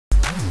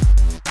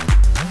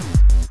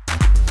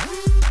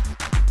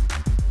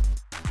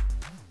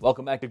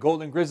Welcome back to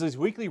Golden Grizzlies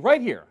Weekly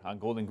right here on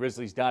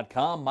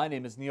GoldenGrizzlies.com. My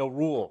name is Neal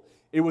Ruhl.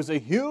 It was a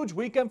huge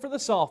weekend for the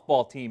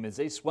softball team as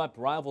they swept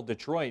rival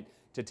Detroit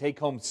to take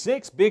home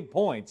 6 big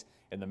points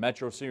in the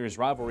Metro Series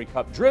Rivalry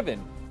Cup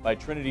driven by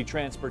Trinity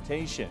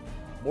Transportation.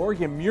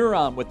 Morgan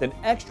Muron with an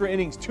extra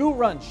innings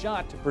 2-run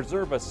shot to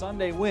preserve a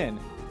Sunday win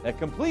that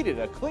completed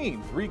a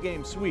clean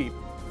 3-game sweep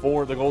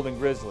for the Golden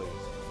Grizzlies.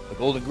 The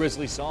Golden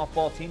Grizzlies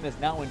softball team is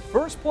now in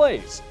first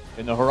place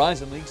in the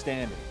Horizon League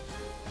standings.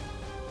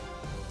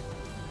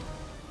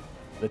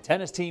 The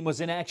tennis team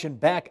was in action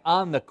back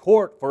on the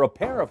court for a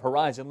pair of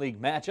Horizon League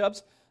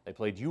matchups. They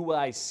played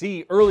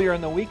UIC earlier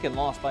in the week and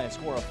lost by a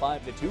score of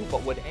 5-2,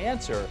 but would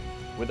answer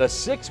with a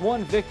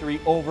 6-1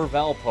 victory over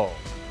Valpo.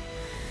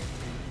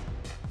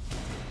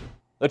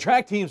 The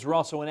track teams were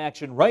also in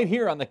action right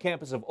here on the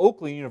campus of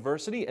Oakland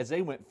University as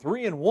they went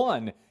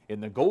 3-1 in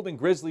the Golden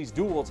Grizzlies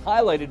duels,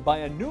 highlighted by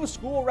a new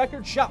school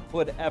record shot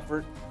put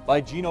effort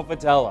by Gino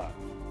Vitella.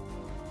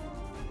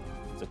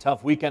 It's a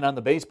tough weekend on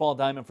the baseball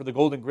diamond for the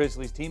Golden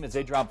Grizzlies team as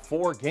they dropped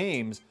 4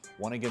 games,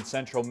 one against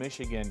Central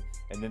Michigan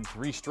and then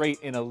 3 straight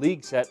in a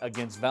league set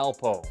against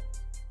Valpo.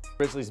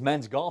 Grizzlies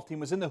men's golf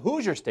team was in the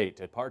Hoosier State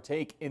to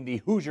partake in the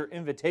Hoosier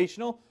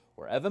Invitational,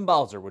 where Evan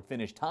Bowser would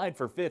finish tied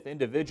for 5th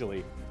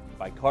individually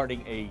by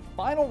carding a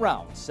final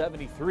round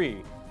 73.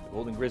 The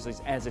Golden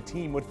Grizzlies as a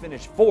team would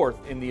finish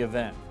 4th in the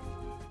event.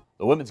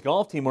 The women's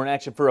golf team were in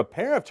action for a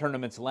pair of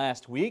tournaments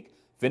last week,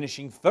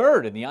 finishing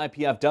 3rd in the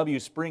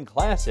IPFW Spring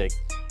Classic.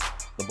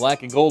 The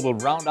Black and Gold will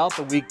round out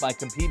the week by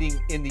competing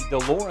in the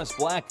Dolores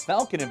Black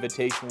Falcon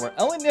Invitation, where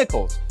Ellen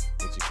Nichols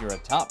would secure a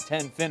top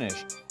 10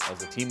 finish as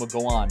the team would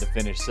go on to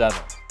finish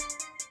 7th.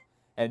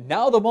 And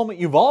now the moment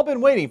you've all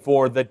been waiting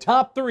for, the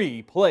top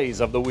 3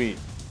 plays of the week.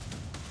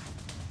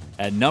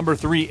 At number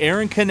 3,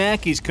 Aaron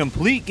Kanaki's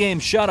complete game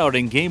shutout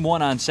in Game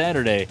 1 on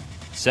Saturday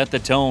set the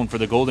tone for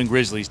the Golden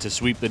Grizzlies to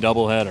sweep the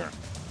doubleheader.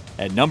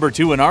 At number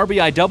 2, an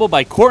RBI double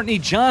by Courtney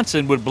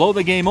Johnson would blow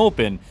the game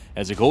open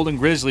as the Golden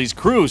Grizzlies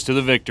cruise to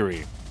the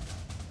victory.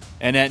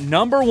 And at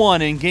number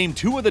 1 in Game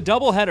 2 of the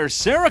doubleheader,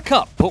 Sarah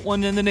Cupp put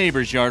one in the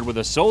neighbor's yard with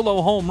a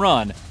solo home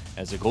run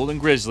as the Golden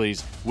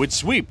Grizzlies would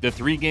sweep the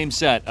 3-game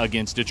set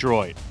against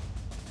Detroit.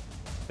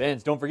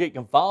 Fans, don't forget you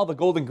can follow the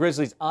Golden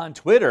Grizzlies on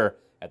Twitter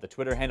at the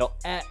Twitter handle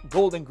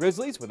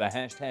 @GoldenGrizzlies with a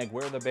hashtag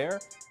 #WearTheBear,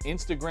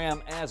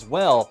 Instagram as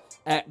well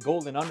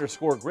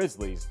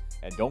 @Golden_Grizzlies.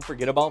 And don't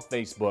forget about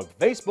Facebook,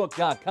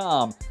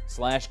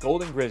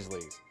 Facebook.com/Golden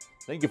Grizzlies.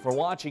 Thank you for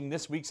watching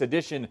this week's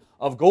edition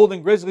of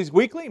Golden Grizzlies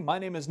Weekly. My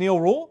name is Neal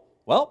Ruhl.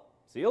 Well,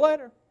 see you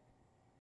later.